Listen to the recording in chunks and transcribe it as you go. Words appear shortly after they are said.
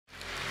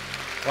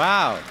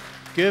Wow.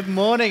 Good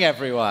morning,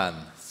 everyone.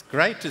 It's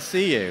great to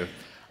see you.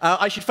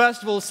 I should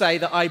first of all say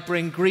that I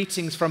bring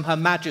greetings from Her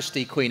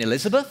Majesty Queen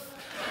Elizabeth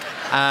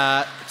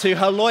to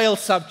her loyal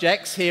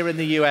subjects here in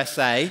the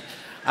USA.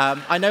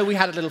 I know we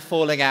had a little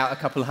falling out a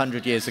couple of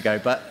hundred years ago,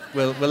 but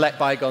we'll let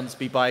bygones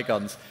be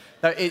bygones.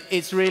 No,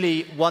 it's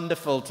really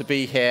wonderful to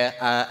be here.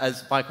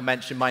 As Michael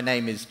mentioned, my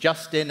name is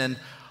Justin, and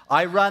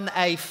I run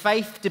a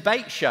faith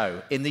debate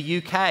show in the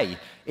UK.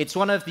 It's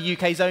one of the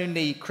UK's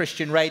only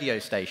Christian radio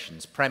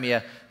stations,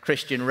 Premier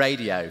Christian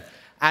Radio.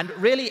 And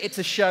really, it's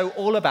a show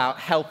all about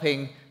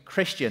helping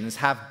Christians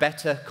have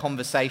better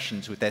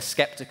conversations with their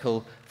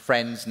skeptical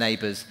friends,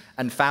 neighbours,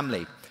 and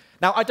family.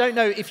 Now, I don't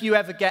know if you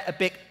ever get a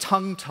bit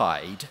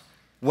tongue-tied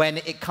when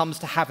it comes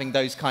to having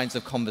those kinds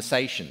of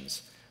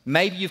conversations.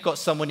 Maybe you've got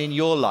someone in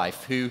your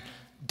life who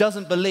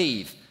doesn't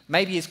believe,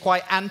 maybe is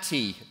quite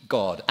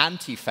anti-God,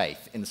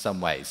 anti-faith in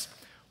some ways.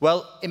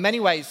 Well, in many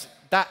ways,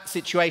 that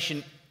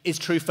situation is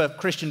true for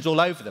Christians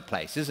all over the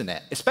place, isn't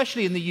it?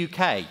 Especially in the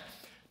UK.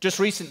 Just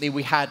recently,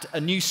 we had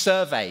a new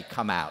survey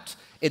come out.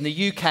 In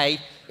the UK,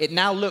 it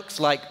now looks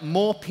like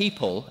more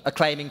people are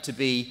claiming to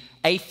be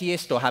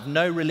atheist or have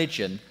no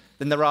religion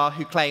than there are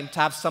who claim to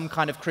have some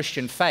kind of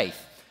Christian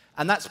faith.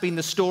 And that's been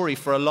the story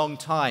for a long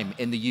time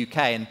in the UK.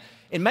 And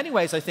in many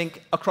ways, I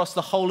think across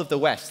the whole of the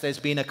West, there's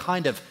been a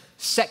kind of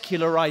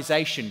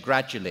secularization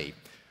gradually.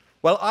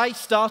 Well, I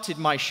started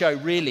my show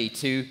really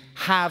to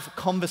have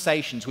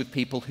conversations with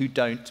people who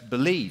don't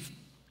believe.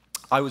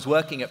 I was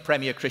working at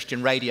Premier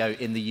Christian Radio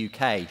in the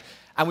UK,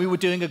 and we were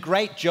doing a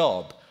great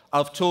job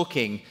of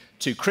talking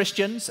to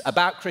Christians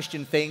about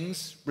Christian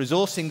things,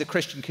 resourcing the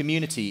Christian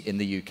community in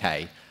the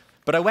UK.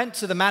 But I went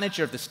to the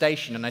manager of the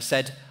station and I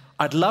said,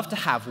 I'd love to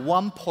have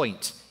one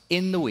point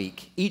in the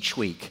week, each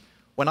week,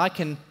 when I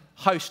can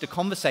host a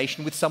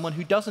conversation with someone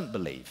who doesn't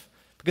believe.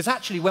 Because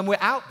actually, when we're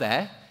out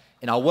there,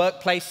 in our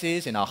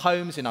workplaces, in our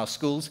homes, in our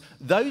schools,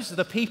 those are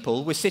the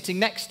people we're sitting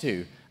next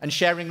to and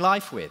sharing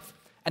life with.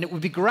 And it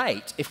would be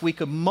great if we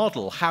could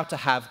model how to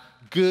have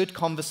good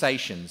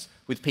conversations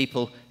with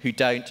people who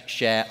don't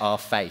share our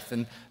faith.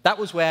 And that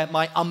was where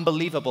my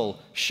unbelievable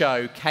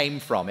show came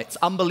from. It's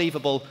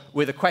unbelievable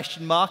with a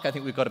question mark. I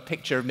think we've got a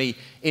picture of me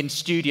in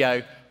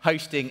studio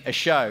hosting a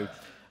show.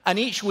 And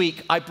each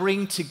week I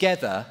bring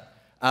together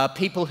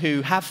people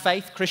who have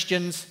faith,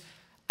 Christians,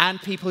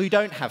 and people who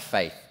don't have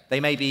faith. They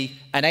may be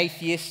an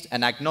atheist,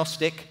 an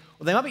agnostic,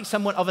 or they might be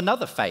someone of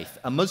another faith,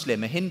 a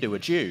Muslim, a Hindu, a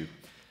Jew.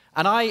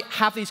 And I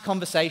have these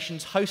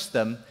conversations, host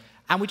them,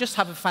 and we just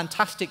have a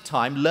fantastic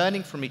time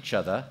learning from each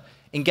other,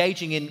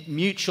 engaging in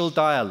mutual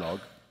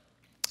dialogue.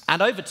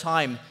 And over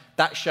time,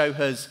 that show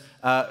has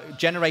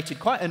generated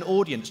quite an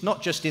audience,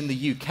 not just in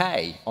the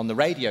UK on the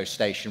radio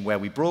station where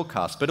we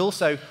broadcast, but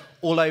also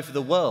all over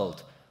the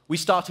world. We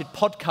started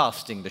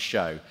podcasting the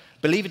show.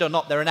 Believe it or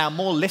not, there are now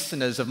more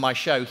listeners of my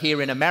show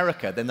here in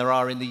America than there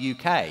are in the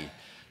UK.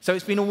 So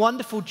it's been a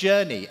wonderful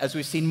journey as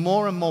we've seen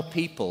more and more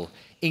people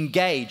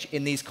engage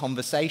in these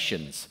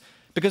conversations.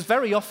 Because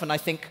very often I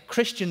think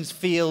Christians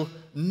feel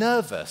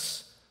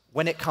nervous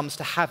when it comes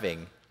to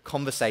having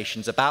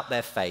conversations about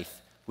their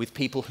faith with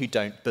people who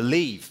don't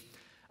believe.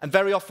 And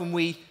very often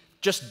we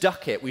just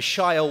duck it, we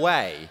shy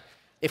away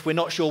if we're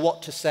not sure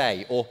what to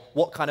say or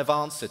what kind of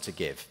answer to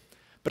give.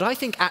 But I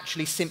think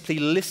actually simply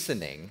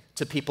listening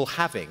to people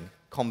having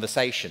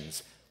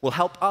conversations will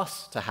help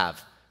us to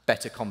have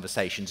better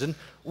conversations. And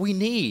we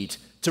need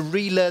to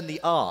relearn the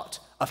art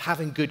of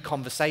having good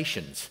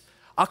conversations.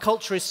 Our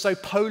culture is so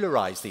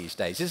polarized these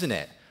days, isn't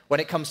it? When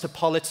it comes to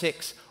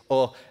politics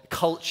or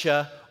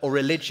culture or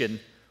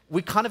religion,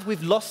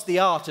 we've lost the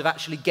art of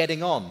actually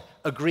getting on,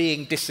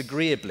 agreeing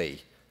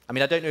disagreeably. I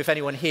mean, I don't know if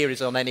anyone here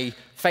is on any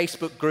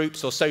Facebook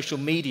groups or social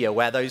media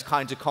where those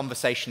kinds of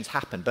conversations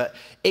happen, but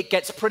it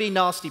gets pretty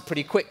nasty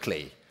pretty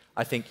quickly,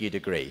 I think you'd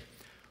agree.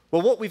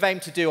 Well, what we've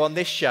aimed to do on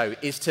this show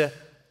is to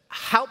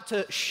help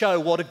to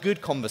show what a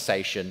good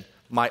conversation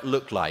might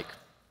look like.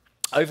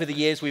 Over the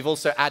years, we've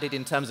also added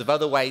in terms of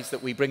other ways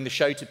that we bring the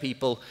show to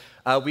people.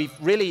 We've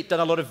really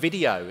done a lot of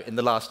video in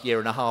the last year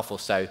and a half or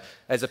so.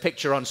 There's a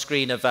picture on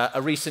screen of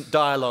a recent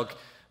dialogue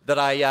that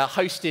I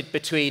hosted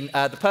between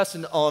the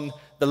person on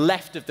the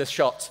left of the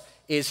shot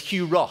is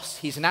Hugh Ross.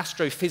 He's an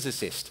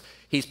astrophysicist.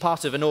 He's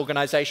part of an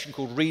organization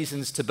called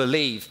Reasons to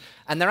Believe.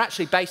 And they're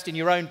actually based in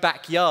your own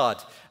backyard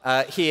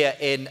here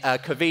in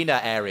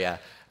Covina area.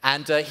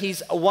 And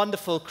he's a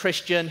wonderful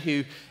Christian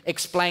who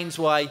explains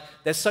why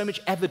there's so much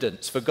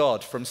evidence for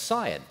God from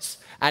science.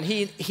 And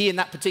he in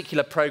that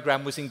particular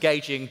program was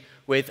engaging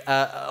with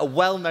a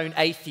well-known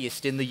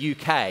atheist in the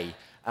UK,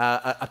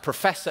 a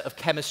professor of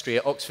chemistry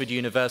at Oxford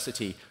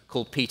University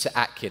called Peter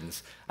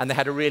Atkins. And they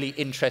had a really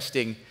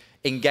interesting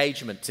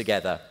engagement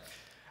together.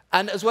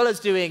 And as well as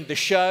doing the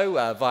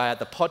show via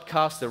the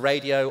podcast, the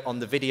radio, on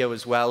the video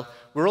as well,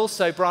 we're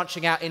also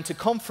branching out into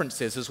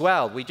conferences as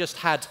well. We just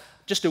had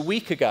just a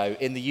week ago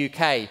in the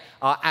UK,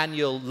 our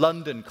annual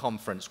London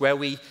conference, where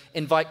we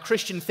invite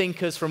Christian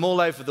thinkers from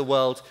all over the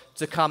world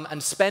to come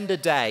and spend a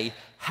day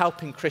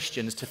helping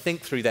Christians to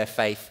think through their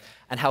faith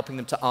and helping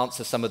them to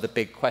answer some of the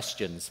big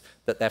questions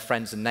that their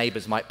friends and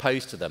neighbors might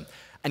pose to them.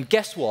 And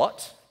guess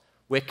what?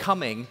 We're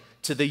coming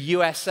to the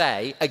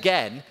USA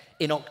again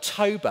in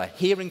October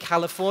here in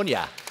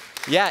California.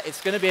 Yeah,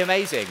 it's going to be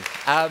amazing.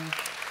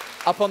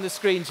 Up on the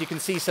screens, you can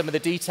see some of the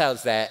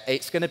details there.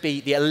 It's going to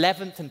be the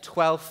 11th and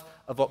 12th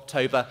of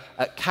October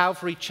at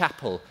Calvary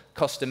Chapel,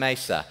 Costa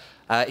Mesa.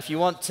 If you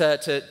want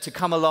to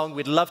come along,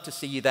 we'd love to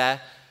see you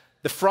there.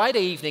 The Friday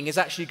evening is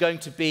actually going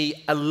to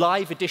be a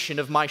live edition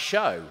of my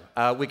show.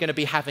 We're going to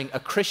be having a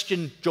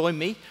Christian join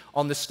me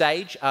on the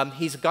stage.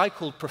 He's a guy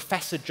called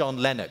Professor John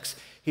Lennox.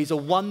 He's a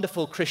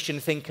wonderful Christian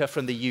thinker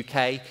from the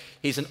UK.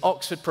 He's an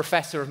Oxford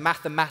professor of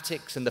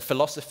mathematics and the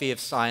philosophy of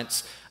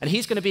science. And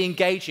he's going to be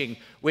engaging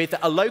with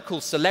a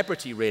local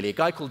celebrity, really, a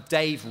guy called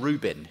Dave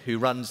Rubin, who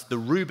runs the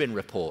Rubin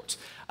Report.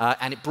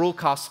 And it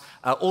broadcasts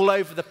all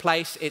over the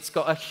place. It's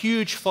got a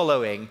huge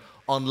following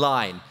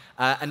online.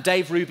 And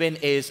Dave Rubin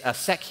is a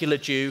secular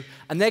Jew.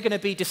 And they're going to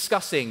be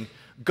discussing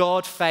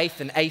God, faith,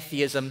 and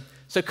atheism.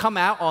 So come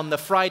out on the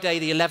Friday,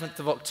 the 11th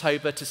of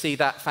October, to see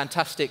that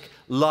fantastic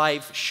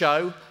live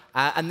show.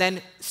 And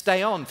then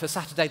stay on for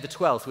Saturday the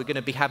 12th. We're going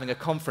to be having a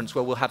conference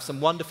where we'll have some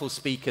wonderful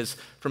speakers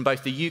from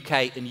both the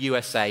UK and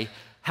USA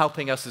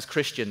helping us as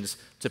Christians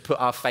to put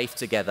our faith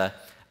together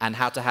and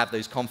how to have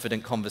those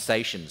confident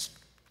conversations.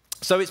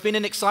 So it's been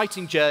an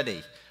exciting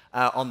journey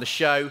on the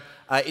show.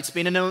 It's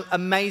been an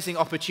amazing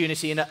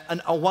opportunity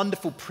and a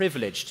wonderful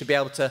privilege to be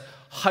able to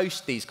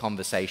host these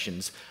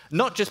conversations,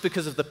 not just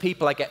because of the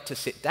people I get to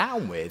sit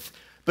down with,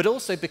 but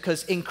also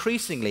because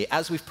increasingly,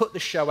 as we've put the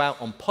show out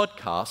on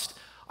podcast,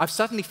 I've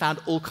suddenly found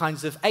all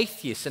kinds of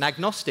atheists and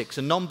agnostics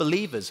and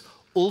non-believers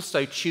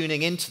also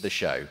tuning into the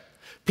show.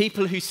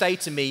 People who say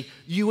to me,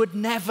 you would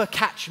never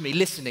catch me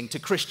listening to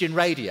Christian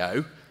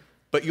radio,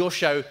 but your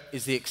show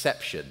is the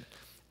exception.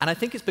 And I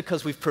think it's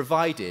because we've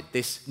provided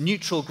this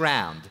neutral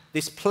ground,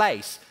 this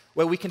place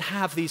where we can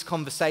have these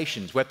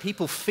conversations, where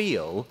people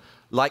feel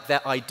like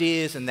their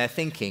ideas and their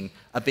thinking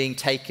are being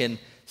taken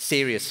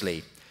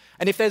seriously.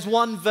 And if there's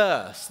one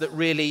verse that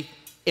really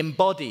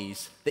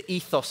embodies the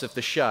ethos of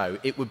the show,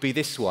 it would be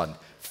this one,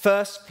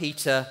 1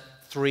 Peter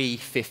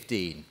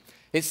 3:15.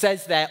 It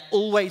says there,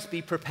 always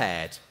be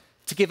prepared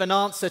to give an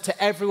answer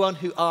to everyone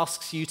who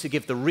asks you to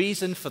give the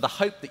reason for the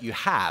hope that you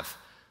have,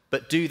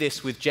 but do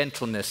this with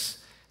gentleness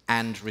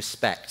and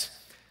respect.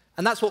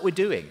 And that's what we're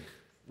doing.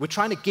 We're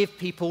trying to give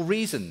people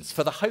reasons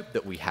for the hope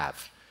that we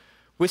have.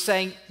 We're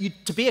saying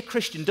to be a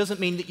Christian doesn't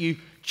mean that you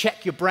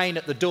check your brain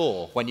at the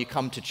door when you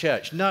come to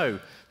church. No,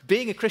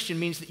 being a Christian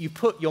means that you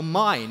put your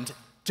mind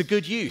to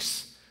good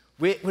use.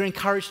 We're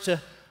encouraged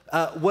to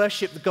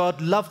worship God,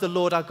 love the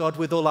Lord our God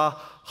with all our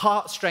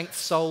heart, strength,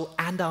 soul,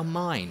 and our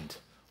mind.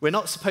 We're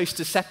not supposed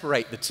to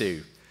separate the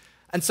two.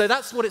 And so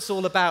that's what it's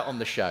all about on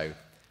the show,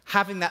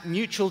 having that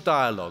mutual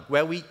dialogue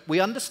where we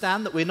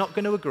understand that we're not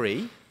going to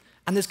agree,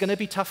 and there's going to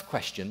be tough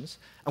questions,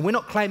 and we're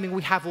not claiming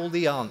we have all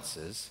the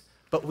answers,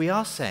 but we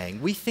are saying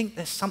we think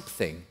there's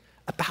something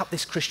about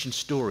this Christian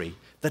story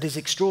that is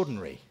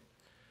extraordinary,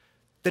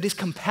 that is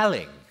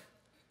compelling,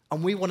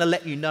 and we want to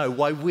let you know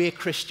why we're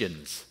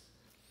Christians.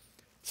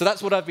 So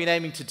that's what I've been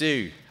aiming to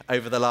do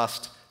over the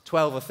last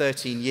 12 or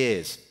 13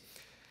 years.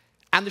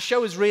 And the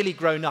show has really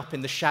grown up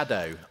in the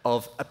shadow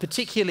of a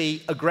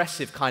particularly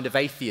aggressive kind of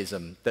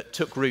atheism that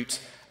took root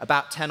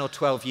about 10 or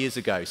 12 years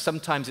ago.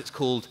 Sometimes it's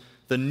called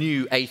the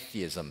new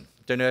atheism.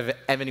 Don't know if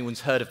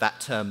anyone's heard of that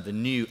term, the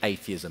new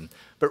atheism.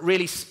 But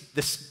really,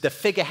 the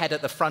figurehead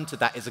at the front of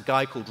that is a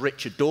guy called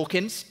Richard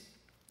Dawkins.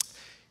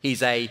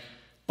 He's a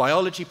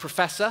biology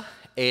professor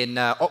in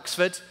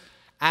Oxford,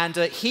 and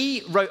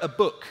he wrote a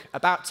book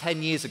about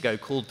 10 years ago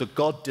called The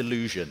God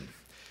Delusion.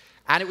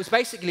 And it was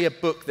basically a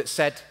book that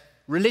said,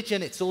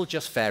 religion, it's all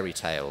just fairy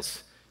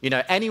tales. You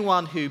know,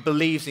 anyone who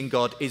believes in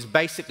God is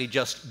basically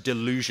just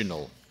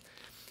delusional.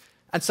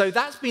 And so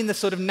that's been the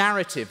sort of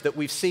narrative that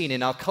we've seen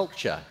in our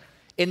culture.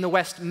 In the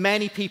West,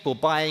 many people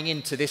buying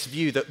into this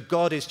view that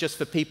God is just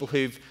for people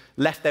who've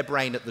left their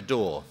brain at the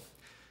door.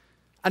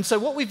 And so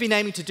what we've been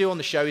aiming to do on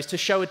the show is to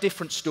show a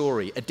different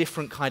story, a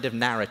different kind of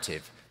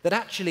narrative, that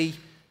actually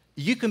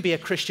you can be a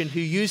Christian who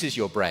uses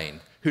your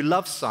brain, who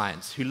loves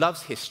science, who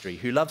loves history,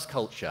 who loves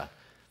culture,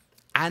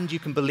 and you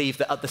can believe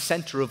that at the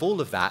center of all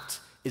of that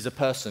is a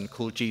person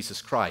called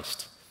Jesus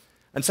Christ.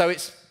 And so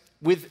it's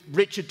with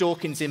Richard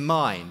Dawkins in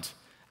mind,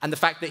 and the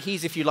fact that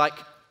he's, if you like,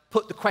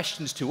 put the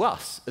questions to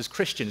us as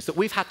Christians, that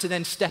we've had to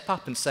then step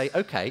up and say,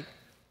 okay,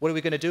 what are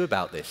we going to do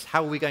about this?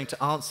 How are we going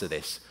to answer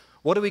this?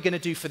 What are we going to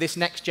do for this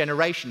next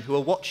generation who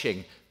are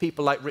watching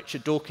people like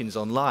Richard Dawkins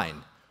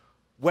online?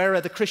 Where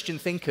are the Christian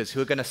thinkers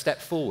who are going to step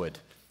forward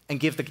and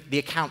give the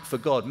account for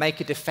God,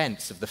 make a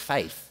defense of the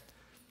faith?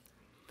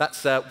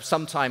 That's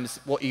sometimes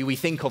what we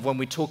think of when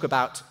we talk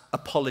about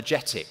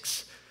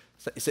apologetics.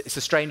 It's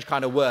a strange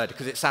kind of word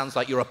because it sounds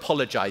like you're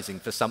apologizing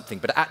for something,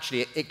 but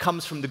actually it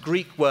comes from the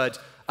Greek word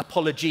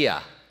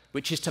apologia,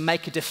 which is to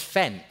make a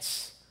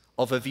defense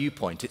of a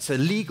viewpoint. It's a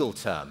legal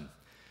term.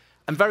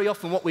 And very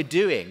often what we're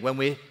doing when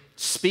we're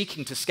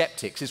speaking to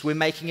skeptics is we're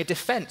making a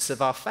defense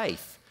of our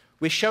faith.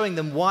 We're showing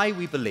them why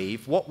we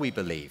believe what we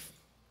believe.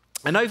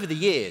 And over the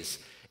years,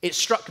 it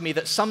struck me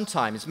that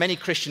sometimes many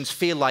Christians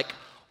feel like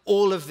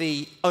all of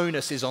the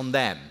onus is on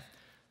them,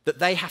 that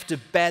they have to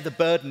bear the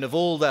burden of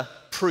all the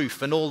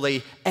proof and all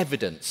the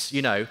evidence.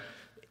 You know,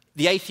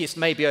 the atheist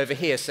may be over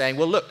here saying,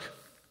 well, look,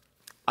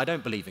 I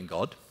don't believe in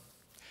God,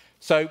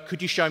 so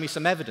could you show me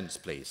some evidence,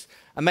 please?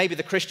 And maybe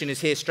the Christian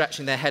is here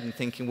scratching their head and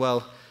thinking,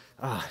 well,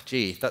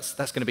 gee, that's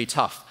going to be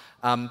tough.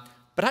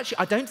 But actually,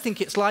 I don't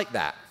think it's like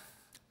that.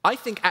 I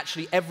think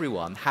actually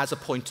everyone has a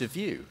point of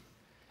view.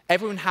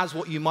 Everyone has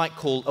what you might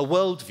call a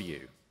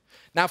worldview.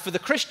 Now, for the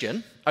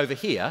Christian over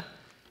here,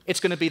 it's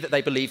going to be that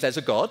they believe there's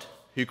a God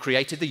who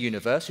created the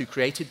universe, who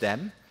created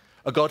them,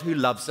 a God who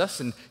loves us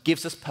and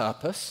gives us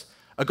purpose,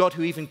 a God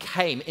who even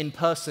came in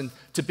person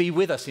to be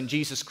with us in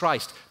Jesus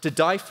Christ, to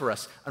die for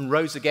us and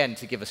rose again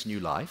to give us new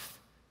life.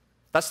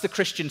 That's the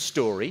Christian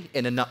story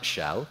in a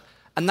nutshell,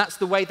 and that's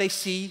the way they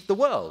see the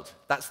world.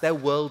 That's their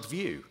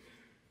worldview.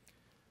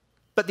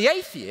 But the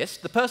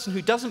atheist, the person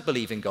who doesn't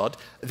believe in God,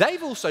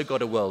 they've also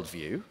got a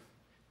worldview,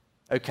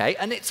 okay,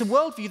 and it's a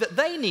worldview that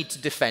they need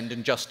to defend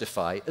and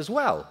justify as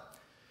well.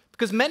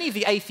 Because many of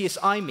the atheists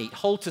I meet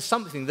hold to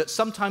something that's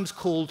sometimes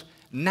called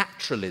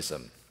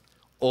naturalism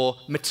or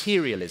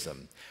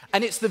materialism.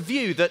 And it's the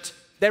view that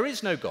there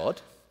is no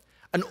God,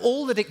 and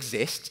all that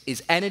exists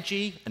is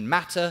energy and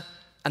matter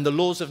and the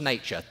laws of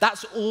nature.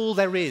 That's all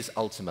there is,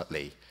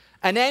 ultimately.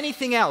 And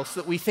anything else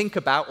that we think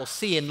about or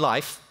see in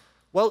life,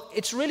 well,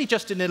 it's really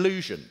just an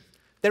illusion.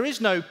 There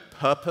is no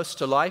purpose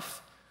to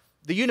life.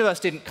 The universe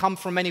didn't come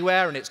from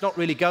anywhere, and it's not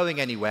really going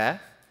anywhere.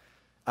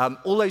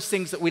 All those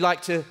things that we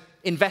like to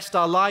invest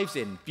our lives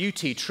in,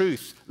 beauty,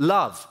 truth,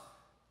 love,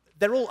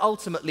 they're all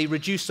ultimately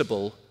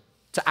reducible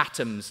to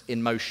atoms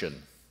in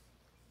motion.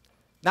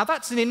 Now,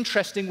 that's an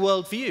interesting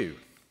worldview,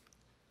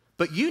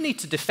 but you need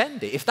to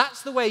defend it. If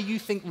that's the way you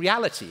think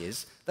reality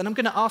is, then I'm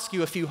going to ask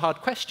you a few hard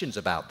questions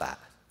about that.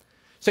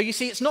 So you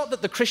see, it's not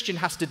that the Christian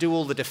has to do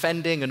all the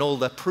defending and all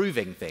the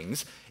proving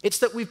things. It's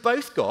that we've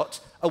both got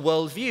a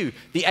worldview.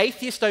 The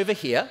atheist over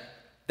here,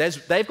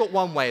 they've got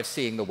one way of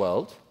seeing the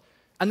world,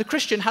 and the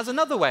Christian has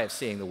another way of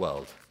seeing the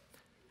world.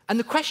 And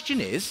the question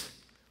is,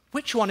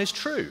 which one is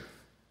true?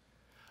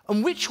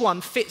 And which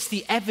one fits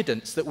the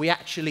evidence that we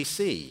actually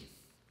see?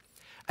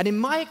 And in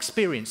my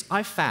experience,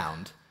 I've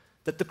found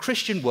that the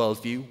Christian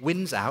worldview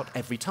wins out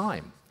every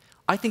time.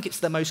 I think it's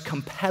the most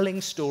compelling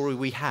story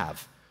we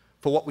have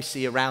for what we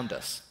see around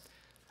us.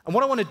 And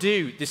what I want to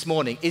do this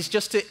morning is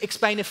just to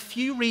explain a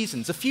few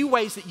reasons, a few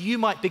ways that you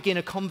might begin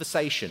a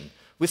conversation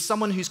with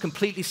someone who's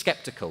completely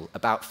skeptical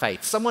about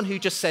faith, someone who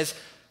just says,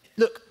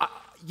 look,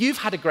 you've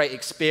had a great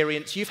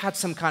experience, you've had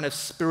some kind of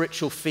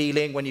spiritual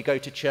feeling when you go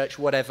to church,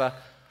 whatever.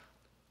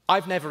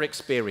 I've never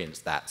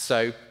experienced that,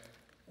 so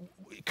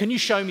can you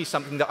show me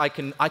something that I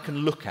can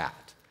look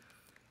at?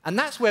 And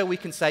that's where we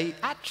can say,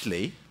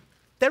 actually,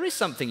 there is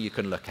something you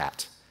can look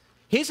at.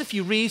 Here's a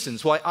few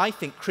reasons why I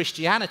think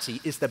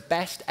Christianity is the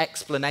best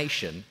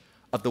explanation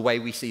of the way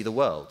we see the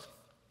world.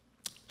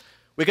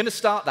 We're going to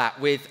start that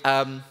with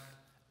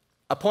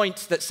a point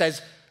that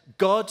says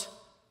God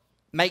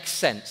makes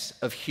sense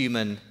of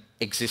human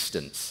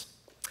existence.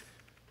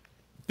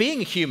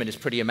 Being a human is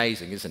pretty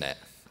amazing, isn't it?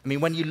 I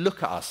mean, when you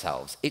look at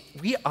ourselves,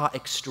 we are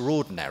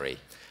extraordinary.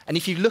 And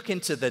if you look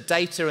into the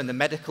data and the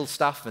medical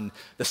stuff and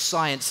the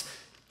science,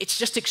 it's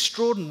just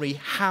extraordinary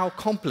how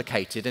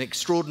complicated and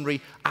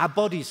extraordinary our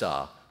bodies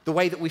are, the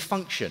way that we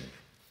function.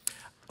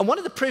 And one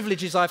of the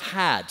privileges I've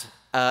had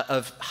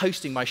of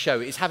hosting my show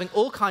is having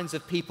all kinds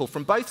of people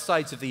from both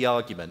sides of the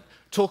argument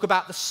talk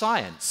about the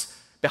science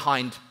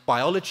behind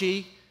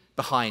biology,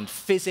 behind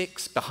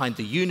physics, behind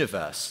the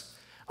universe.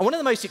 And one of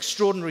the most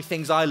extraordinary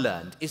things I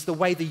learned is the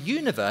way the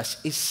universe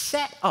is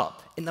set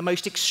up in the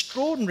most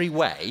extraordinary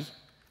way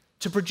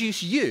to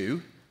produce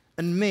you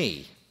and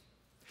me.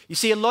 You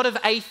see, a lot of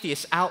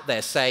atheists out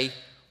there say,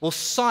 well,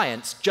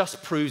 science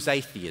just proves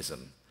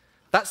atheism.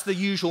 That's the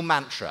usual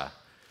mantra.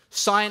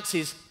 Science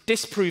is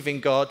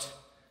disproving God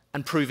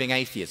and proving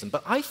atheism.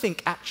 But I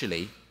think,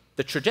 actually,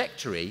 the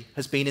trajectory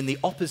has been in the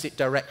opposite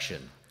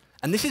direction.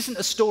 And this isn't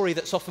a story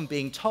that's often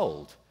being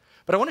told.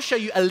 But I want to show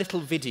you a little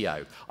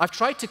video. I've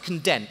tried to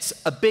condense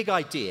a big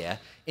idea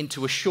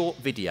into a short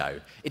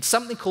video. It's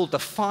something called the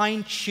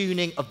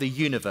fine-tuning of the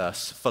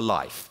universe for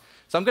life.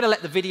 So I'm going to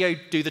let the video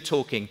do the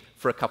talking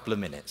for a couple of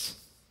minutes.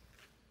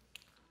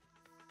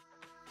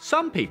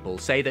 Some people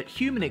say that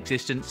human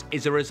existence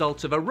is a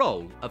result of a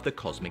roll of the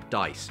cosmic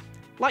dice.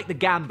 Like the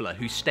gambler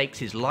who stakes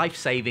his life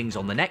savings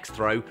on the next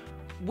throw,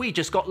 we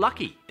just got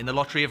lucky in the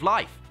lottery of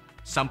life.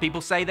 Some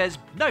people say there's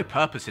no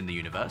purpose in the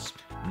universe,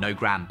 no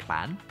grand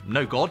plan,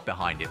 no God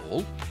behind it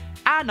all.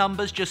 Our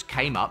numbers just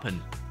came up and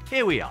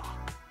here we are.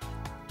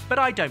 But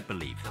I don't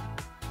believe them,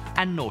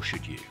 and nor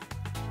should you.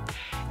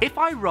 If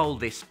I roll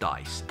this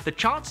dice, the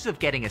chances of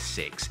getting a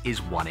 6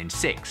 is 1 in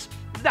 6.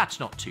 That's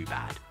not too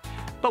bad.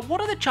 But what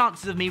are the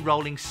chances of me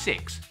rolling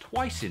 6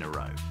 twice in a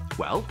row?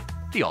 Well,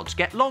 the odds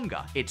get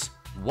longer. It's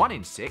 1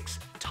 in 6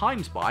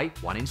 times by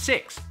 1 in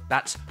 6.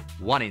 That's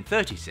 1 in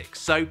 36.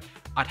 So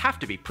I'd have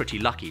to be pretty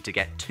lucky to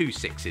get 2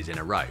 6s in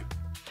a row.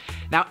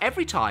 Now,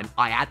 every time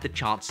I add the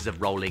chances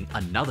of rolling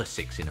another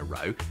 6 in a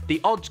row,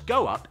 the odds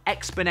go up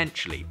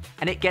exponentially,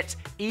 and it gets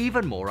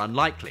even more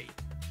unlikely.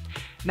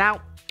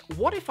 Now,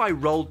 what if I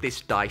rolled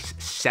this dice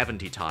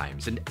 70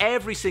 times, and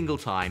every single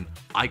time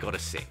I got a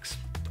 6?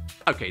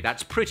 Okay,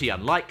 that's pretty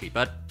unlikely,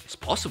 but it's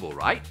possible,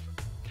 right?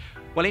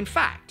 Well, in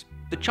fact,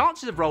 the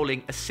chances of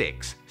rolling a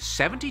 6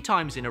 70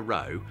 times in a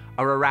row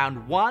are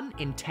around 1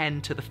 in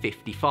 10 to the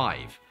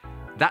 55.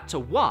 That's a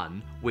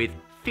 1 with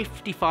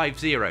 55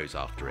 zeros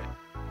after it.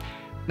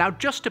 Now,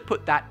 just to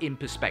put that in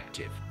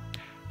perspective,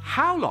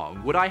 how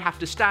long would I have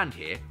to stand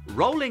here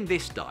rolling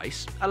this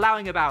dice,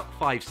 allowing about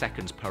 5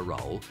 seconds per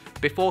roll,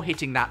 before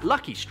hitting that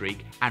lucky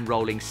streak and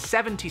rolling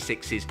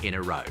 76s in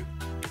a row?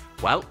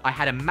 Well, I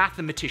had a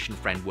mathematician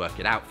friend work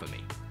it out for me.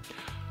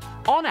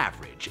 On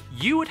average,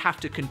 you would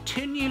have to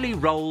continually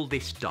roll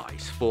this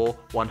dice for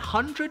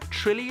 100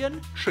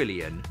 trillion,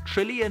 trillion,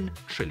 trillion,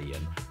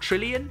 trillion,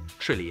 trillion,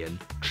 trillion,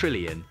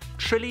 trillion,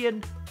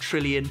 trillion,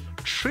 trillion,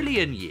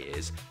 trillion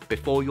years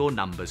before your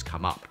numbers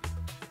come up.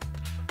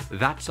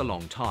 That's a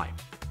long time.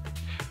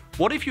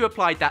 What if you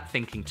applied that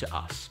thinking to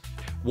us?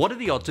 What are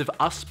the odds of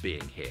us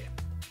being here?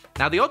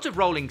 Now, the odds of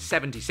rolling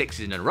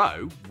 76s in a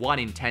row, 1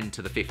 in 10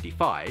 to the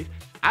 55,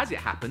 as it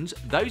happens,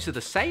 those are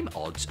the same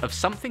odds of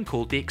something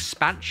called the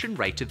expansion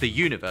rate of the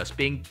universe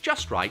being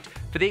just right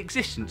for the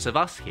existence of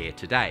us here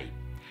today.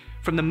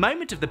 From the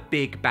moment of the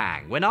Big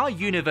Bang, when our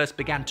universe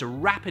began to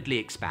rapidly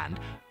expand,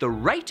 the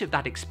rate of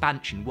that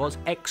expansion was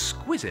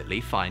exquisitely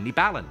finely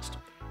balanced.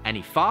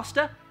 Any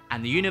faster,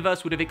 and the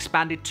universe would have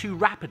expanded too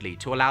rapidly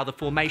to allow the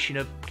formation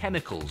of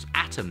chemicals,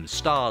 atoms,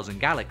 stars, and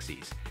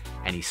galaxies.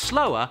 Any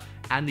slower,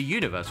 and the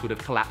universe would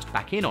have collapsed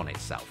back in on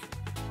itself.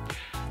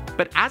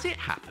 But as it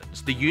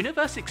happens, the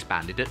universe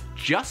expanded at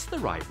just the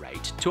right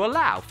rate to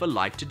allow for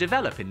life to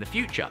develop in the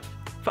future,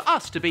 for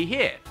us to be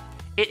here.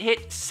 It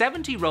hit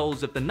 70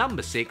 rolls of the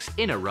number 6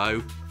 in a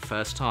row,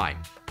 first time.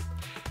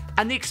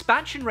 And the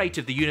expansion rate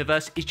of the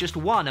universe is just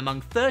one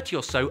among 30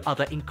 or so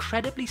other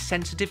incredibly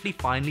sensitively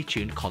finely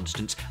tuned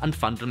constants and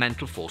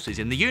fundamental forces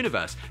in the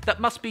universe that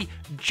must be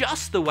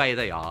just the way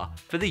they are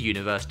for the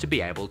universe to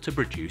be able to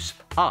produce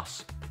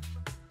us.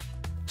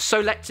 So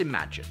let's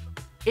imagine,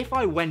 if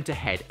I went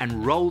ahead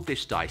and rolled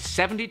this dice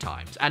 70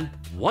 times, and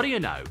what do you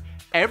know,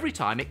 every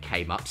time it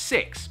came up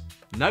 6.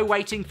 No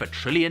waiting for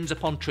trillions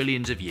upon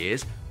trillions of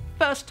years,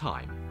 first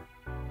time.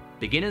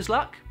 Beginner's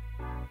luck?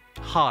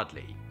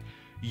 Hardly.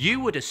 You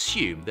would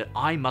assume that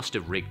I must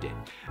have rigged it.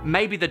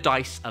 Maybe the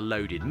dice are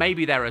loaded,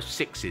 maybe there are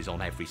 6s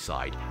on every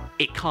side.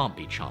 It can't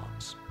be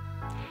chance.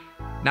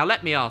 Now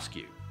let me ask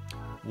you,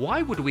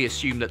 why would we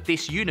assume that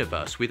this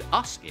universe with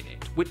us in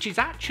it, which is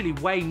actually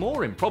way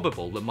more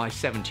improbable than my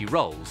 70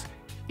 rolls,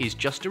 is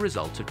just a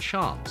result of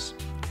chance?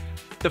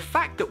 The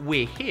fact that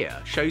we're here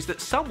shows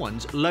that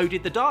someone's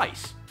loaded the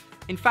dice.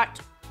 In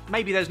fact,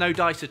 maybe there's no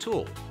dice at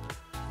all.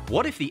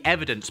 What if the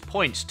evidence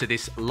points to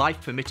this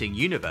life-permitting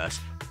universe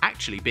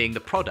actually being the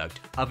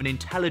product of an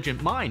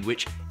intelligent mind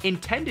which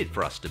intended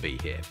for us to be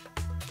here?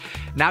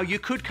 Now, you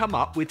could come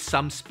up with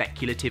some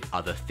speculative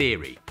other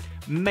theory.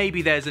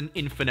 Maybe there's an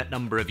infinite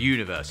number of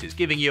universes,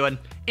 giving you an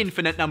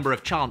infinite number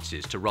of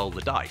chances to roll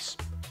the dice.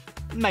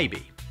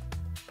 Maybe.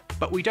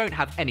 But we don't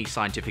have any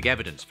scientific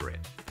evidence for it.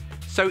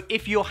 So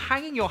if you're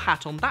hanging your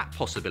hat on that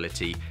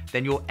possibility,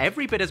 then you're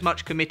every bit as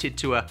much committed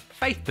to a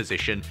faith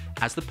position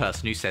as the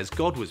person who says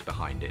God was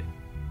behind it.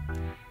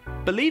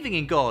 Believing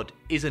in God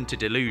isn't a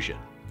delusion.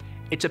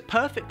 It's a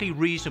perfectly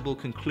reasonable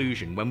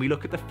conclusion when we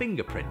look at the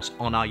fingerprints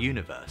on our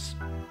universe.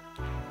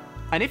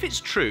 And if it's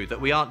true that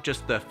we aren't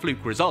just the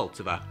fluke result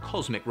of a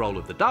cosmic roll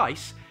of the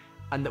dice,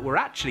 and that we're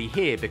actually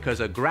here because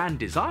a grand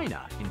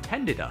designer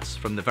intended us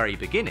from the very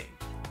beginning,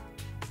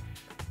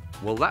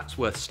 well, that's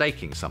worth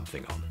staking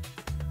something on.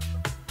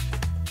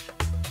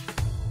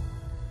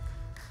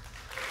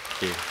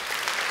 Thank you.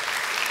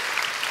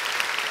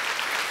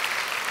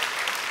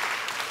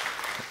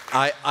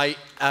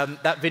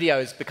 That video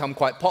has become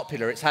quite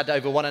popular. It's had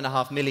over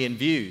 1.5 million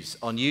views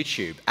on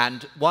YouTube.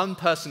 And one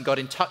person got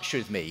in touch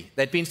with me.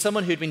 There'd been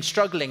someone who'd been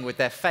struggling with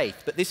their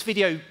faith, but this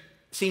video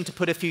seemed to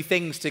put a few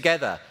things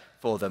together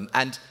for them.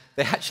 And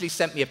they actually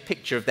sent me a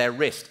picture of their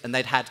wrist, and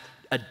they'd had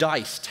a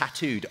dice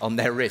tattooed on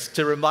their wrist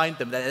to remind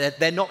them that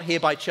they're not here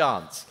by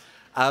chance.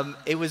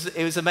 It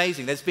was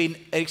amazing. There's been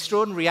an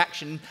extraordinary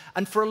reaction.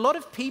 And for a lot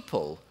of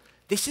people,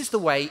 this is the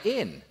way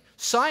in.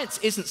 Science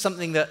isn't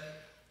something that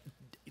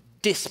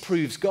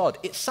disproves God.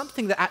 It's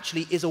something that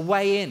actually is a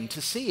way in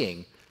to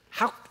seeing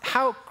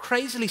how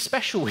crazily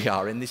special we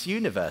are in this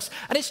universe.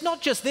 And it's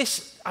not just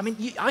this. I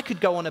mean, I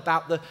could go on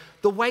about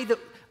the way that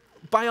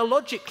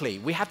biologically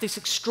we have this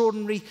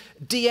extraordinary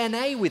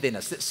DNA within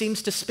us that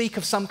seems to speak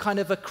of some kind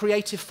of a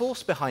creative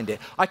force behind it.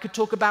 I could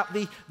talk about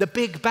the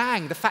Big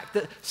Bang, the fact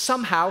that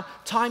somehow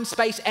time,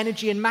 space,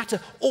 energy, and matter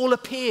all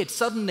appeared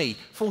suddenly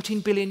 14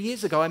 billion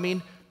years ago. I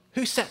mean,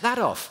 who set that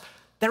off?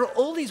 There are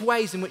all these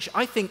ways in which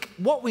I think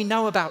what we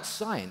know about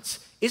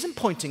science isn't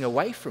pointing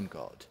away from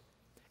God.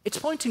 It's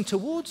pointing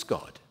towards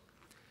God.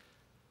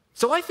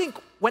 So I think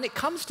when it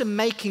comes to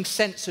making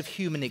sense of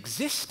human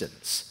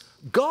existence,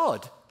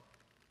 God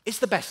is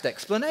the best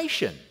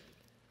explanation.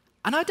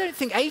 And I don't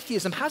think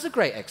atheism has a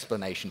great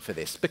explanation for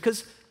this,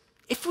 because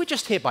if we're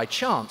just here by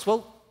chance,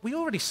 well, we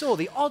already saw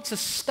the odds are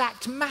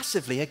stacked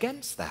massively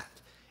against that.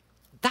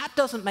 That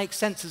doesn't make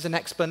sense as an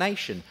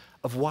explanation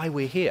of why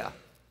we're here.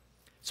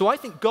 So I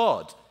think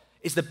God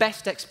is the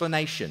best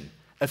explanation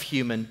of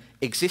human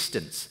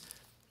existence.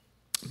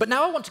 But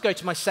now I want to go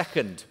to my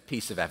second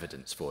piece of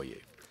evidence for you.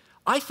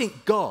 I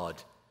think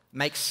God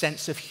makes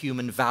sense of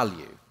human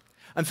value.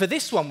 And for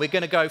this one, we're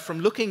going to go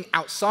from looking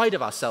outside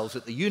of ourselves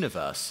at the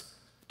universe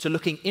to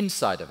looking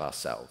inside of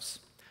ourselves.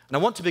 And I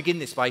want to begin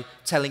this by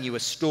telling you a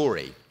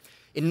story.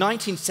 In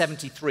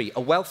 1973,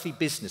 a wealthy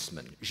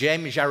businessman,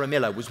 Jaime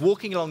Jaramillo, was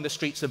walking along the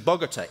streets of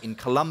Bogota in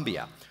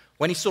Colombia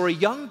when he saw a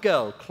young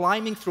girl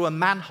climbing through a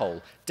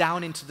manhole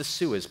down into the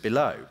sewers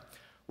below.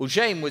 Well,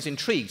 Jaime was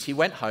intrigued. He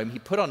went home, he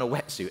put on a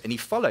wetsuit, and he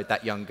followed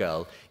that young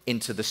girl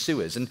into the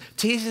sewers. And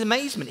to his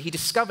amazement, he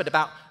discovered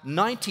about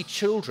 90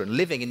 children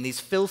living in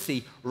these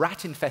filthy,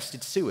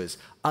 rat-infested sewers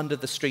under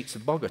the streets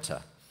of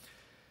Bogota.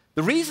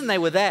 The reason they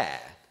were there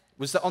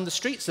was that on the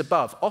streets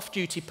above,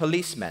 off-duty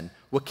policemen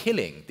were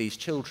killing these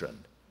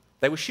children.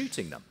 They were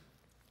shooting them.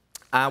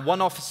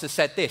 One officer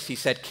said this. He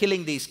said,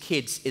 "Killing these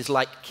kids is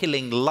like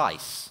killing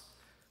lice.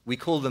 We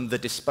call them the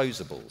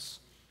disposables."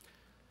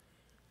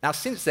 Now,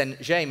 since then,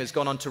 Jaime has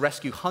gone on to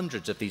rescue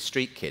hundreds of these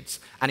street kids,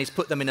 and he's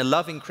put them in a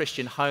loving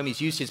Christian home.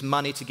 He's used his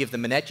money to give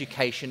them an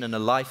education and a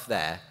life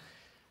there.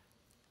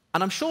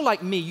 And I'm sure,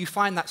 like me, you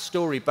find that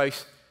story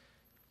both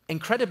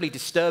incredibly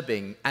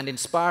disturbing and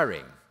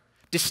inspiring.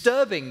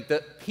 Disturbing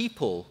that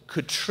people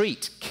could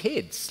treat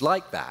kids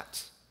like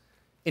that.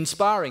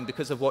 Inspiring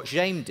because of what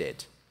Jaime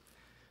did.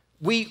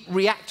 We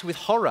react with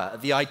horror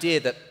at the idea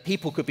that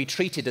people could be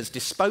treated as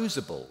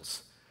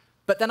disposables.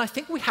 But then I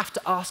think we have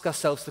to ask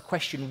ourselves the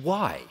question,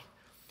 why?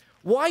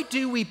 Why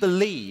do we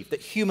believe that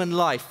human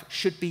life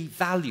should be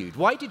valued?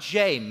 Why did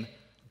Jaime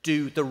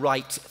do the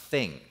right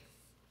thing?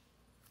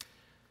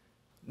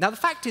 Now, the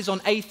fact is,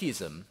 on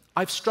atheism,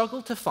 I've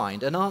struggled to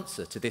find an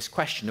answer to this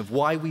question of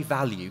why we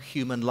value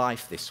human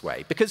life this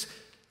way. Because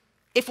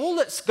if all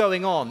that's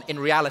going on in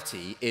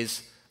reality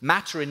is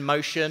matter in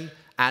motion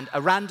and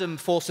a random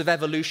force of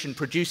evolution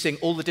producing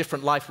all the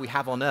different life we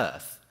have on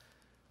Earth,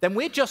 then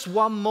we're just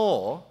one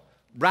more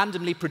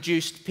randomly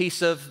produced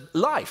piece of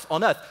life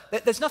on Earth.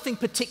 There's nothing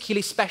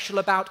particularly special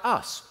about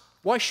us.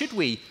 Why should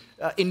we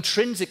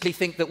intrinsically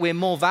think that we're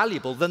more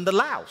valuable than the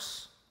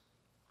louse?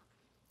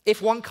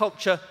 If one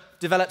culture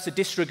develops a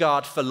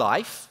disregard for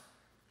life,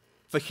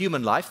 for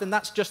human life, then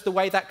that's just the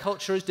way that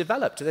culture is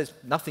developed. There's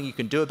nothing you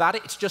can do about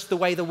it. It's just the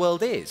way the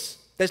world is.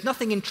 There's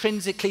nothing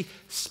intrinsically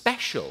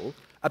special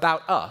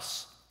about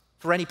us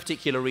for any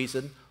particular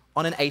reason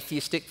on an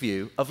atheistic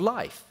view of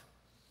life.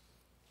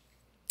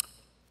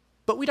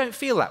 But we don't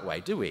feel that way,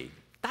 do we?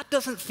 That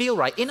doesn't feel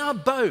right. In our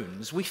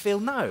bones, we feel,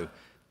 no,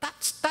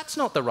 that's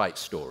not the right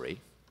story.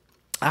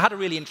 I had a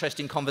really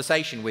interesting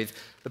conversation with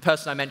the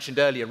person I mentioned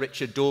earlier,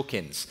 Richard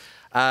Dawkins.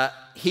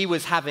 He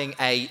was having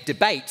a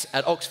debate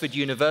at Oxford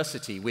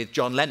University with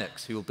John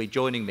Lennox, who will be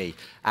joining me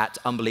at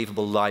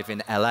Unbelievable Live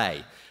in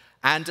LA.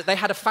 And they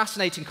had a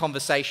fascinating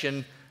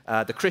conversation,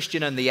 the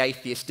Christian and the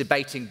atheist,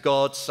 debating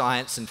God,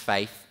 science, and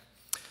faith.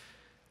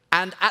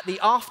 And at the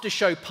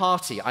after-show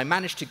party, I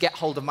managed to get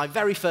hold of my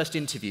very first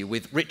interview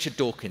with Richard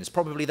Dawkins,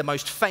 probably the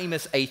most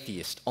famous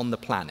atheist on the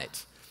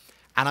planet.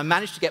 And I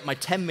managed to get my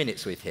 10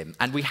 minutes with him,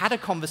 and we had a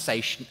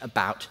conversation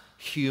about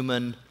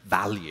human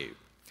value.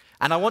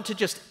 And I want to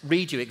just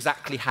read you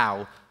exactly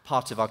how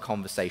part of our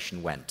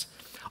conversation went.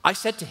 I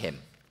said to him,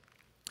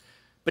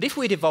 but if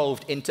we'd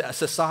evolved into a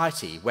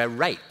society where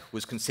rape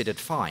was considered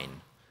fine,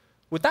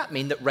 would that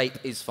mean that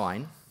rape is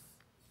fine?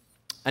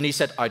 And he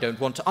said, I don't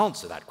want to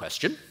answer that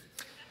question.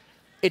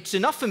 It's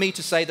enough for me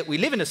to say that we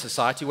live in a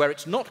society where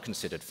it's not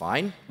considered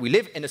fine. We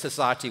live in a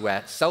society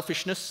where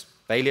selfishness,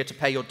 failure to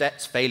pay your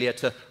debts, failure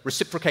to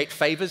reciprocate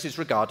favors is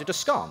regarded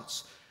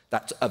askance.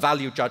 That's a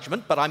value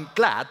judgment, but I'm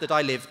glad that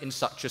I live in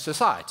such a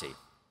society.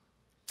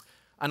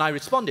 And I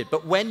responded,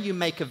 but when you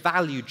make a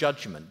value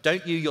judgment,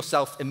 don't you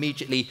yourself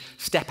immediately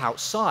step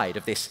outside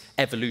of this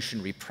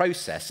evolutionary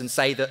process and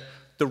say that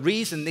the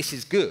reason this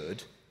is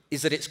good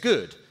is that it's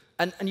good?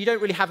 And you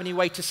don't really have any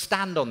way to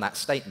stand on that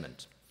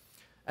statement.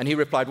 And he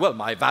replied, well,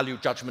 my value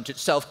judgment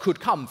itself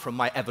could come from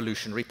my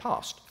evolutionary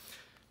past.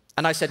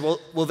 And I said,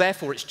 well,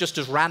 therefore, it's just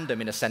as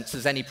random in a sense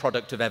as any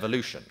product of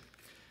evolution.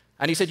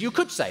 And he said, you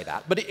could say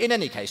that, but in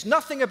any case,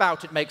 nothing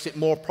about it makes it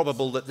more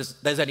probable that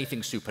there's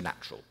anything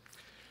supernatural.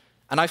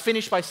 And I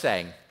finished by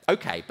saying,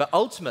 okay, but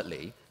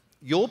ultimately,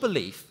 your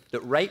belief that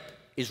rape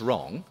is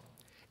wrong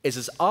is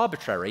as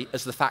arbitrary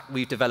as the fact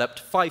we've developed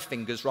 5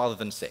 fingers rather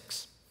than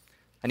 6.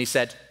 And he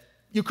said,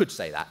 you could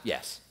say that,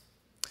 yes.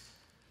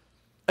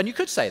 And you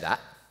could say that.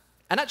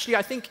 And actually,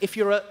 I think if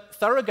you're a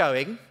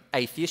thoroughgoing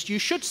atheist, you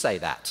should say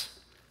that.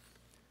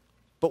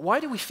 But why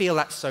do we feel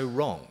that's so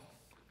wrong?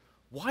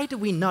 Why do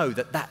we know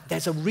that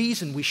there's a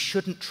reason we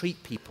shouldn't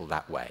treat people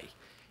that way?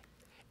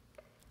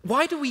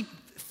 Why do we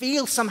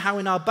feel somehow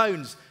in our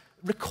bones,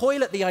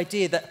 recoil at the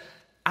idea that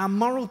our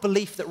moral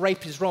belief that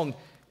rape is wrong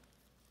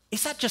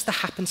Is that just the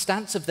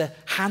happenstance of the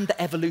hand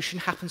that evolution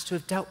happens to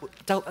have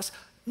dealt us?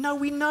 No,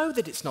 we know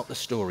that it's not the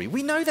story.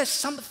 We know there's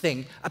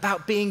something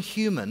about being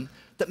human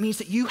that means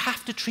that you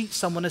have to treat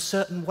someone a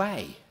certain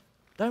way,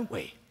 don't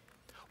we?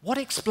 What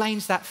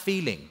explains that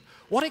feeling?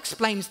 What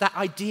explains that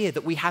idea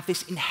that we have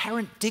this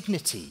inherent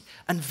dignity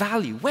and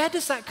value? Where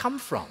does that come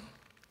from?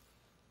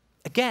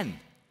 Again,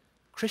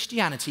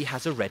 Christianity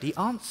has a ready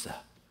answer.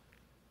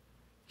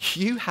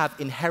 You have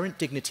inherent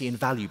dignity and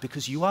value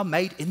because you are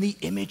made in the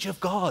image of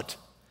God.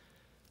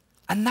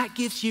 And that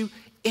gives you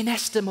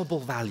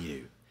inestimable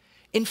value.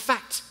 In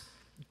fact,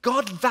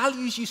 God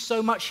values you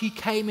so much, he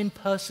came in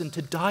person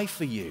to die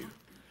for you.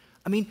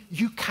 I mean,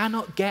 you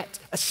cannot get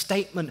a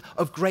statement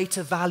of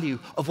greater value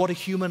of what a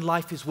human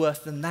life is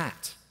worth than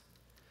that.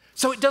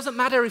 So it doesn't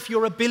matter if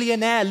you're a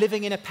billionaire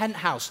living in a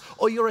penthouse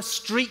or you're a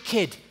street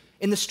kid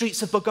in the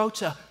streets of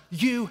Bogota,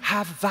 you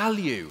have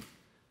value.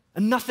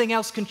 And nothing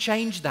else can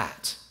change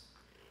that.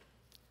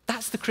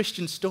 That's the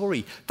Christian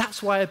story.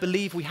 That's why I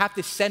believe we have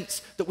this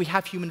sense that we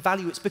have human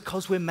value. It's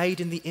because we're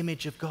made in the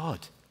image of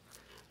God.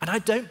 And I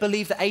don't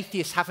believe that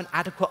atheists have an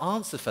adequate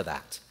answer for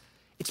that.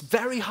 It's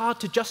very hard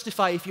to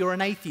justify, if you're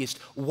an atheist,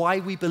 why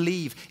we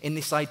believe in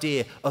this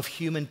idea of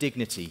human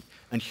dignity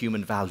and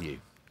human value.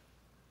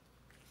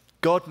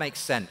 God makes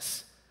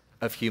sense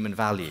of human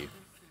value.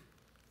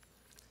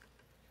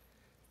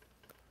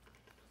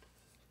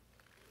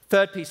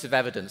 Third piece of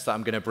evidence that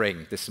I'm going to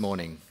bring this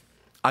morning.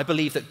 I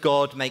believe that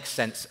God makes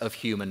sense of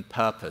human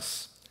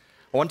purpose.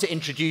 I want to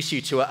introduce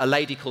you to a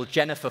lady called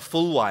Jennifer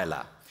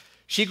Fulwiler.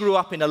 She grew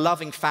up in a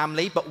loving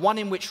family, but one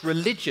in which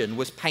religion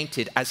was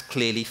painted as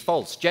clearly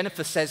false.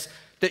 Jennifer says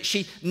that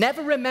she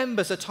never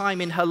remembers a time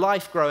in her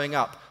life growing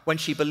up when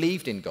she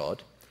believed in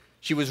God.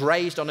 She was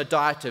raised on a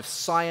diet of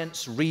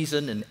science,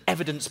 reason, and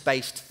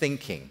evidence-based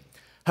thinking.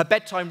 Her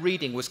bedtime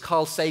reading was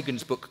Carl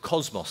Sagan's book,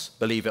 Cosmos,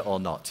 believe it or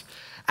not.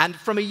 And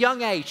from a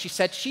young age, she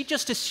said she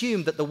just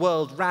assumed that the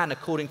world ran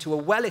according to a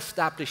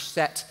well-established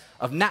set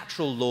of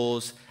natural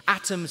laws,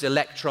 atoms,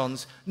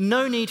 electrons,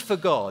 no need for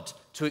God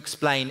to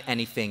explain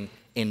anything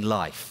in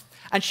life.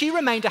 And she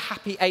remained a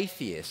happy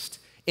atheist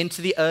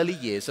into the early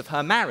years of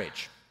her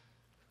marriage.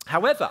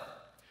 However,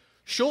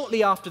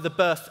 shortly after the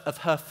birth of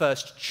her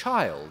first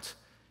child,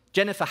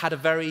 Jennifer had a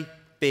very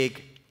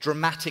big,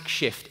 dramatic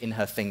shift in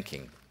her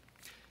thinking.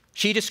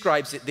 She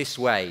describes it this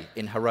way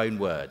in her own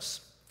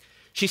words.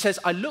 She says,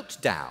 I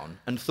looked down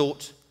and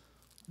thought,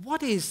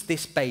 what is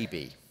this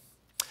baby?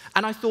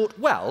 And I thought,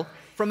 well,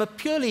 from a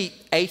purely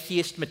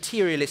atheist,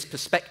 materialist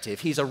perspective,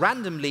 he's a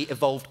randomly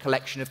evolved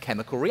collection of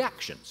chemical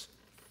reactions.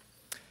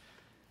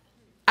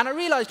 And I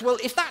realized, well,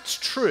 if that's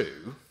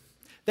true,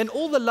 then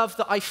all the love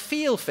that I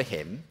feel for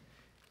him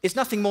is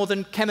nothing more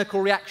than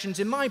chemical reactions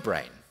in my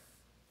brain.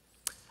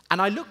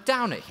 And I looked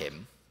down at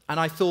him and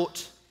I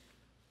thought,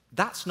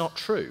 that's not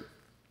true.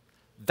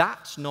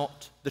 That's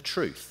not the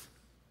truth.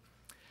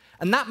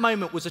 And that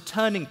moment was a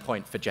turning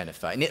point for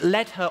Jennifer, and it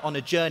led her on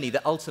a journey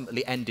that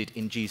ultimately ended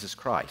in Jesus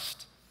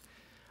Christ.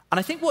 And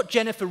I think what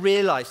Jennifer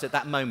realized at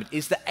that moment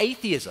is that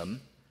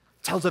atheism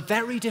tells a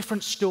very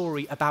different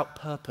story about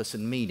purpose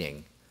and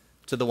meaning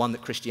to the one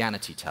that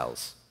Christianity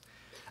tells.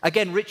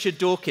 Again, Richard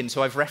Dawkins,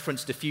 who I've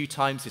referenced a few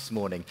times this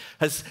morning,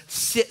 has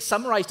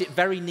summarized it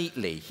very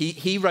neatly.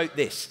 He wrote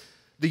this: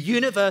 the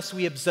universe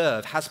we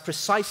observe has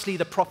precisely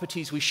the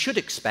properties we should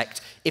expect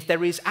if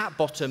there is at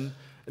bottom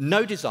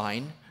no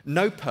design,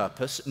 no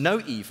purpose,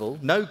 no evil,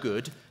 no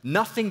good,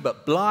 nothing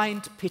but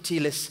blind,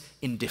 pitiless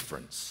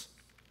indifference.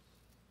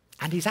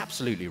 And he's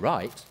absolutely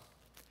right.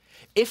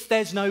 If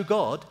there's no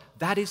God,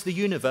 that is the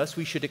universe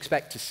we should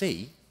expect to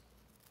see.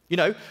 You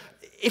know,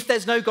 if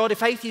there's no God,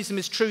 if atheism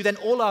is true, then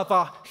all of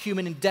our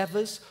human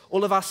endeavors,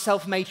 all of our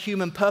self-made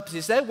human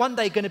purposes, they're one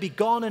day going to be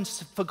gone and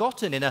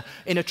forgotten in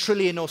a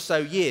trillion or so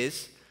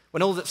years,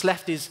 when all that's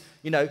left is,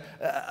 you know,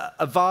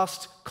 a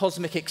vast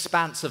cosmic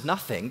expanse of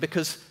nothing,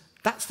 because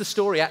that's the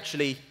story,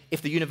 actually.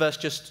 If the universe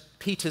just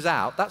peters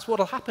out, that's what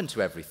will happen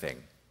to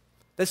everything.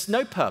 There's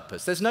no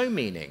purpose, there's no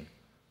meaning.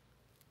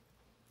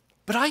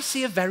 But I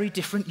see a very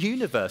different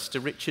universe to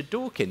Richard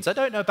Dawkins. I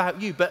don't know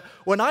about you, but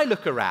when I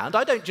look around,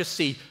 I don't just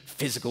see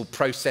physical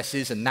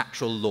processes and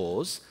natural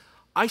laws.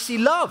 I see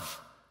love.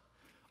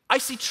 I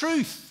see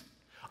truth.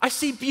 I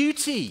see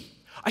beauty.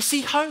 I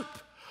see hope.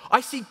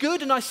 I see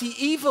good and I see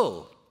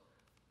evil.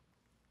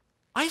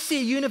 I see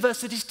a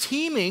universe that is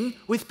teeming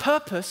with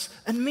purpose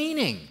and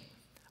meaning.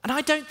 And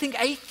I don't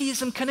think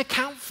atheism can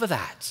account for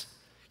that.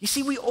 You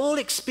see, we all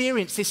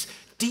experience this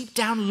deep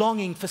down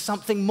longing for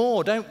something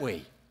more, don't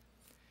we?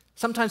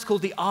 Sometimes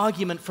called the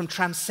argument from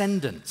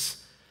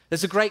transcendence.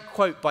 There's a great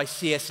quote by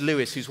C.S.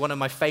 Lewis, who's one of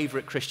my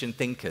favorite Christian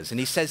thinkers, and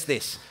he says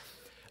this: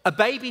 a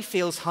baby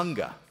feels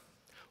hunger.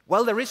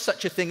 Well, there is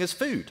such a thing as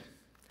food.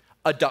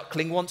 A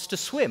duckling wants to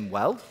swim.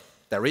 Well,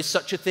 there is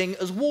such a thing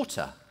as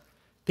water.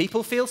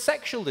 People feel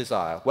sexual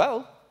desire.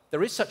 Well,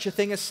 there is such a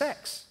thing as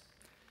sex.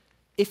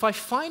 If I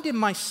find in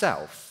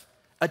myself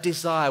a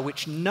desire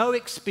which no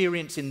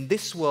experience in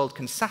this world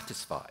can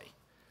satisfy,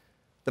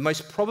 the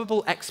most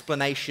probable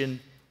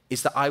explanation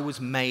is that I was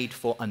made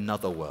for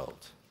another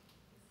world.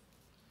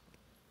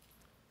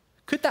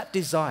 could that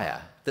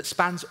desire that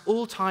spans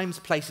all times,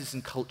 places,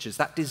 and cultures,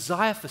 that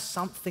desire for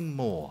something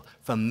more,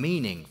 for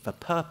meaning, for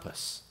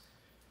purpose,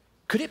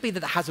 could it be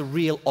that it has a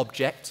real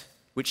object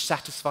which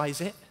satisfies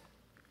it?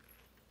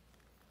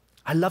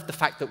 I love the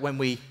fact that when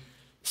we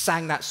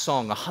sang that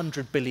song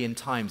 100 billion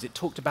times, it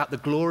talked about the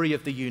glory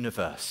of the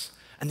universe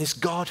and this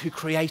God who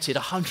created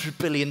 100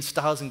 billion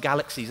stars and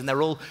galaxies, and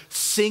they're all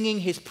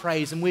singing his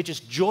praise, and we're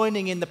just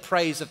joining in the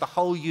praise of the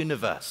whole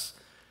universe.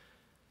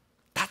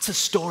 That's a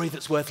story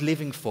that's worth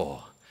living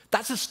for.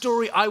 That's a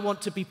story I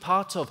want to be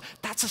part of.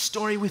 That's a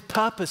story with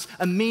purpose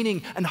and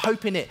meaning and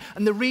hope in it.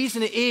 And the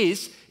reason it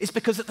is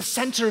because at the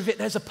center of it,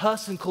 there's a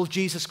person called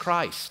Jesus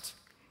Christ.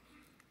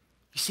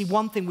 You see,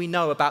 one thing we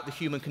know about the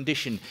human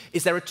condition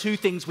is there are two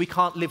things we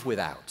can't live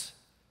without: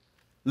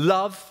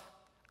 love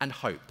and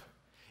hope.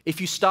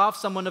 If you starve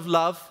someone of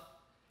love,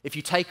 if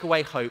you take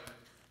away hope,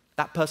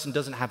 that person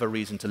doesn't have a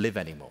reason to live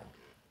anymore.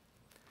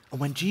 And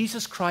when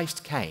Jesus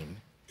Christ came,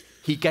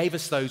 he gave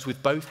us those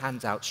with both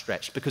hands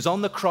outstretched, because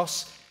on the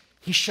cross,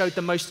 he showed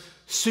the most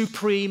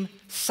supreme,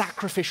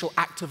 sacrificial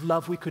act of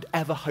love we could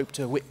ever hope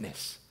to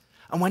witness.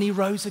 And when he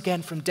rose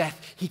again from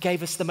death, he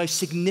gave us the most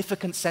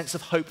significant sense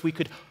of hope we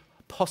could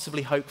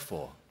possibly hope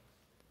for.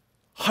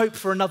 Hope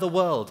for another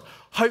world.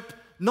 Hope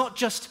not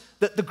just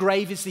that the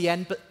grave is the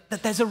end, but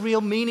that there's a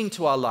real meaning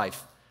to our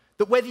life.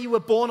 That whether you were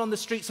born on the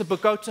streets of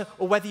Bogota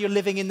or whether you're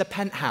living in the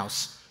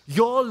penthouse,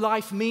 your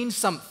life means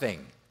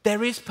something.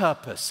 There is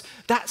purpose.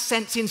 That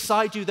sense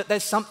inside you that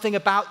there's something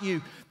about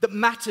you that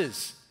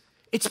matters.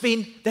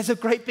 There's a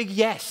great big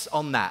yes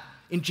on that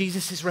in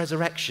Jesus'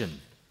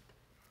 resurrection.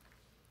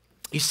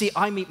 You see,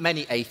 I meet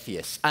many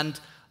atheists, and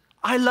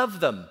I love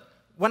them.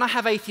 When I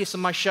have atheists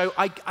on my show,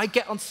 I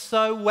get on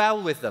so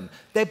well with them.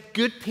 They're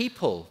good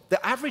people.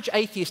 The average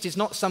atheist is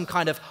not some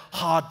kind of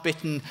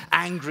hard-bitten,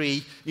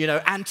 angry,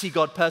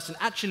 anti-God person.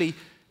 Actually,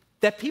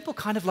 they're people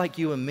kind of like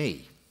you and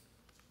me.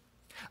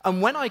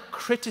 And when I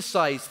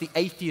criticize the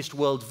atheist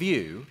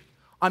worldview,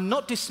 I'm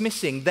not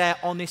dismissing their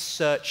honest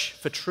search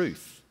for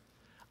truth.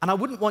 And I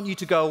wouldn't want you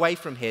to go away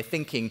from here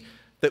thinking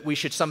that we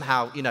should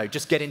somehow,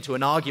 just get into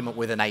an argument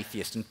with an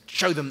atheist and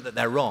show them that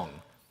they're wrong.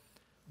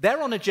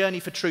 They're on a journey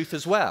for truth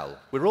as well.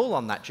 We're all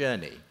on that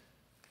journey.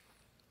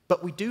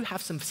 But we do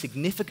have some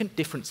significant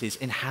differences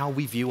in how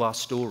we view our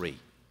story.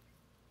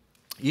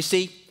 You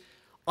see,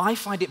 I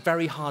find it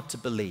very hard to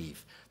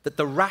believe that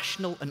the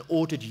rational and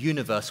ordered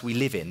universe we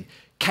live in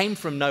came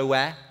from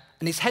nowhere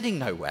and is heading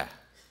nowhere.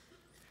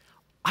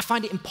 I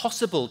find it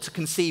impossible to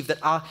conceive that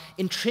our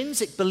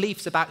intrinsic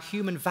beliefs about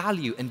human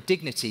value and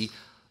dignity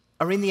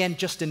are in the end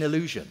just an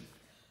illusion.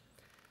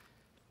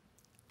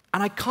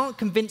 And I can't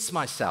convince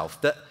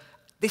myself that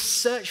this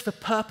search for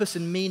purpose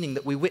and meaning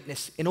that we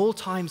witness in all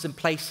times and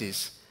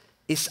places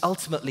is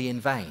ultimately in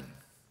vain.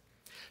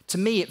 To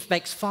me, it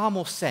makes far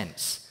more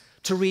sense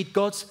to read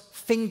God's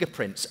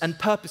fingerprints and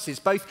purposes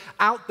both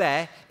out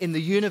there in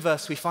the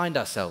universe we find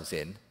ourselves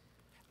in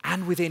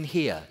and within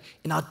here,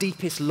 in our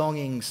deepest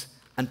longings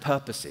and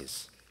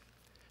purposes.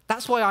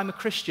 That's why I'm a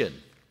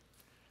Christian.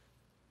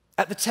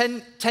 At the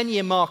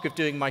 10-year mark of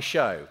doing my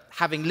show,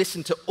 having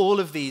listened to all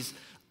of these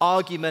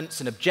arguments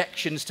and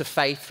objections to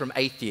faith from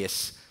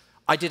atheists,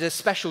 I did a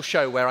special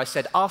show where I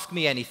said, "Ask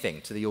me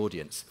anything," to the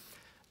audience.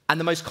 And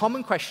the most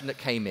common question that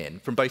came in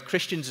from both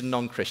Christians and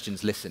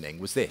non-Christians listening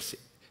was this.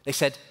 They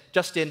said,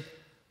 "Justin,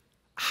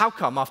 how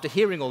come, after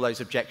hearing all those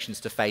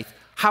objections to faith,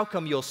 how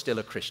come you're still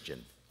a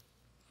Christian?"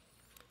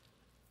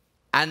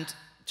 And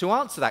to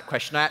answer that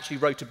question, I actually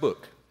wrote a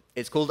book.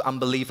 It's called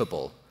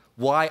Unbelievable: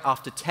 Why,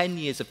 After 10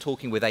 Years of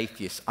Talking with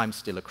Atheists, I'm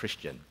Still a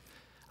Christian.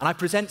 And I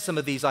present some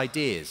of these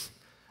ideas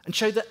and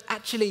show that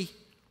actually,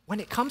 when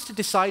it comes to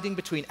deciding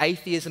between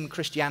atheism and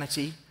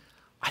Christianity,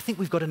 I think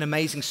we've got an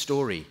amazing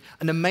story,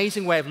 an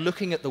amazing way of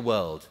looking at the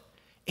world.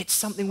 It's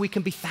something we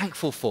can be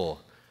thankful for.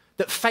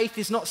 That faith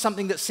is not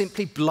something that's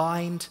simply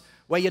blind,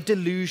 where you're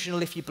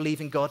delusional if you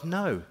believe in God.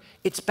 No,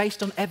 it's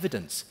based on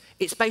evidence.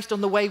 It's based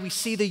on the way we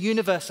see the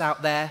universe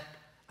out there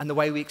and the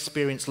way we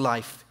experience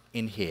life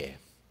in here.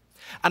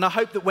 And I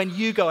hope that when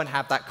you go and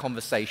have that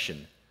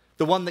conversation,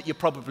 the one that you're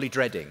probably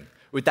dreading,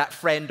 with that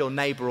friend or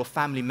neighbor or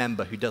family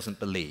member who doesn't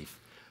believe,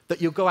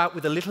 that you'll go out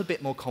with a little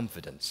bit more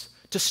confidence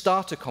to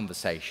start a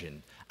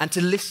conversation and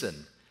to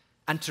listen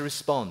and to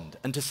respond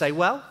and to say,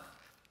 well,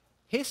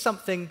 here's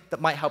something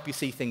that might help you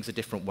see things a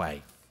different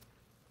way.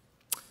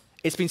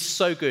 It's been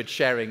so good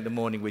sharing the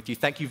morning with you.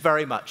 Thank you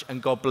very much,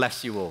 and God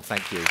bless you all.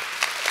 Thank you.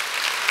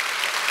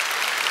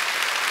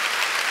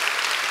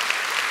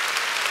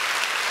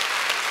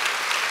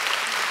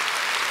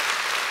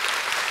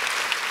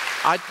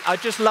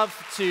 I'd just love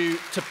to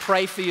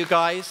pray for you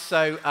guys.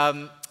 So,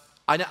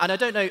 I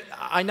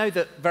know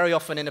that very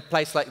often in a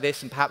place like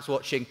this, and perhaps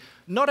watching,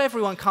 not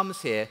everyone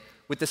comes here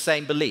with the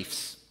same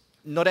beliefs.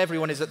 Not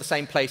everyone is at the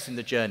same place in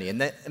the journey.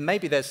 And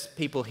maybe there's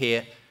people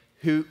here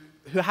who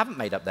haven't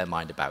made up their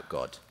mind about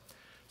God.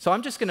 So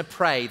I'm just going to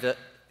pray that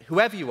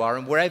whoever you are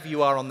and wherever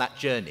you are on that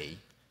journey,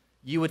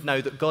 you would know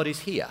that God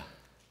is here.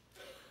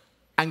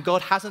 And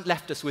God hasn't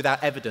left us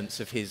without evidence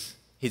of his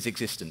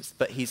existence,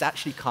 but he's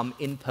actually come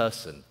in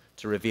person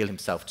to reveal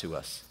himself to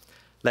us.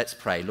 Let's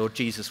pray. Lord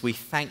Jesus, we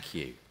thank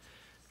you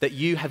that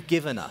you have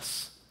given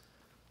us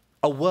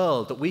a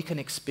world that we can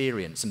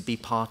experience and be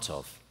part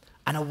of,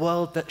 and a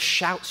world that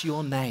shouts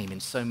your name in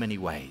so many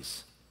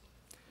ways.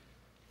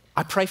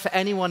 I pray for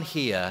anyone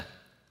here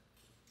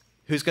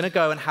who's going to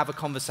go and have a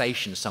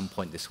conversation at some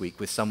point this week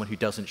with someone who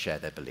doesn't share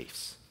their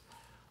beliefs.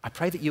 I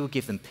pray that you will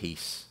give them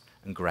peace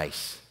and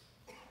grace.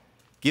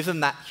 Give them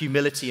that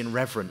humility and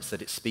reverence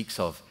that it speaks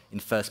of in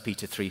 1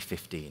 Peter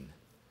 3:15,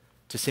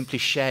 to simply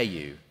share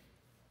you,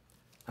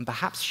 and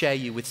perhaps share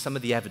you with some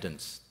of the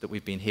evidence that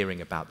we've been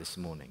hearing about this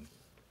morning.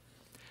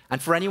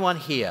 And for anyone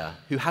here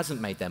who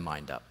hasn't made their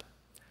mind up,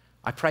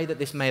 I pray that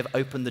this may have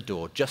opened the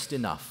door just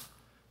enough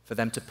for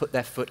them to put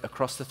their foot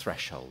across the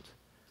threshold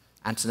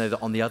and to know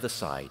that on the other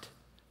side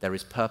there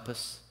is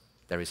purpose,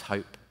 there is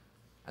hope,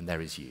 and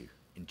there is you.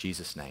 In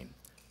Jesus' name,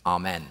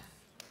 amen.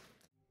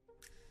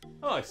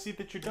 Oh, I see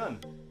that you're done.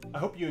 I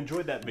hope you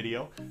enjoyed that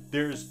video.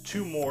 There's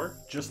 2 more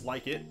just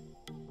like it,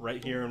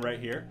 right here and right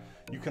here.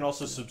 You can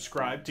also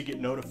subscribe to get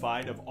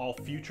notified of all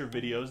future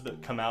videos that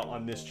come out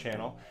on this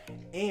channel.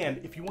 And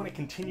if you want to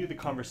continue the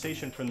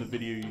conversation from the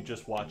video you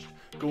just watched,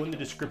 go in the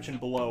description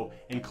below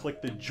and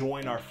click the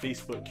Join Our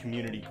Facebook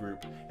Community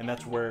group. And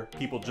that's where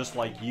people just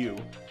like you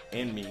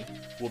and me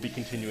will be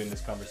continuing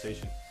this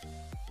conversation.